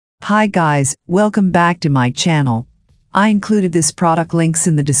Hi guys, welcome back to my channel. I included this product links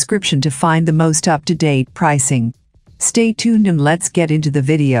in the description to find the most up-to-date pricing. Stay tuned and let's get into the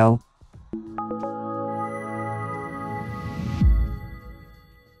video.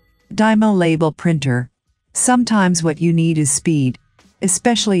 DYMO label printer. Sometimes what you need is speed,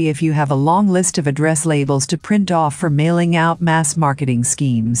 especially if you have a long list of address labels to print off for mailing out mass marketing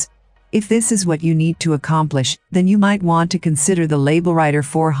schemes. If this is what you need to accomplish, then you might want to consider the Label Writer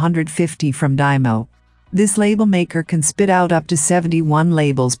 450 from DYMO. This label maker can spit out up to 71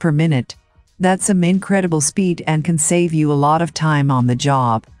 labels per minute. That's some incredible speed and can save you a lot of time on the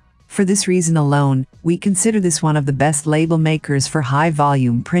job. For this reason alone, we consider this one of the best label makers for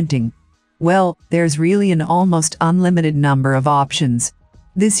high-volume printing. Well, there's really an almost unlimited number of options.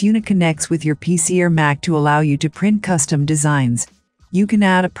 This unit connects with your PC or Mac to allow you to print custom designs. You can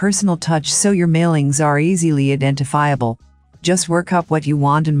add a personal touch so your mailings are easily identifiable. Just work up what you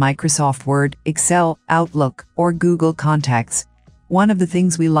want in Microsoft Word, Excel, Outlook, or Google Contacts. One of the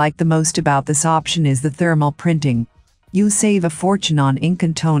things we like the most about this option is the thermal printing. You'll save a fortune on ink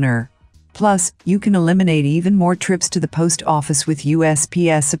and toner. Plus, you can eliminate even more trips to the post office with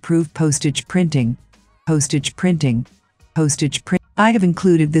USPS-approved postage printing. I have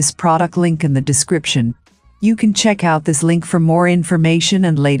included this product link in the description. You can check out this link for more information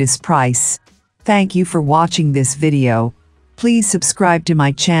and latest price. Thank you for watching this video. Please subscribe to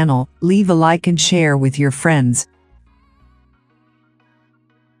my channel, leave a like and share with your friends.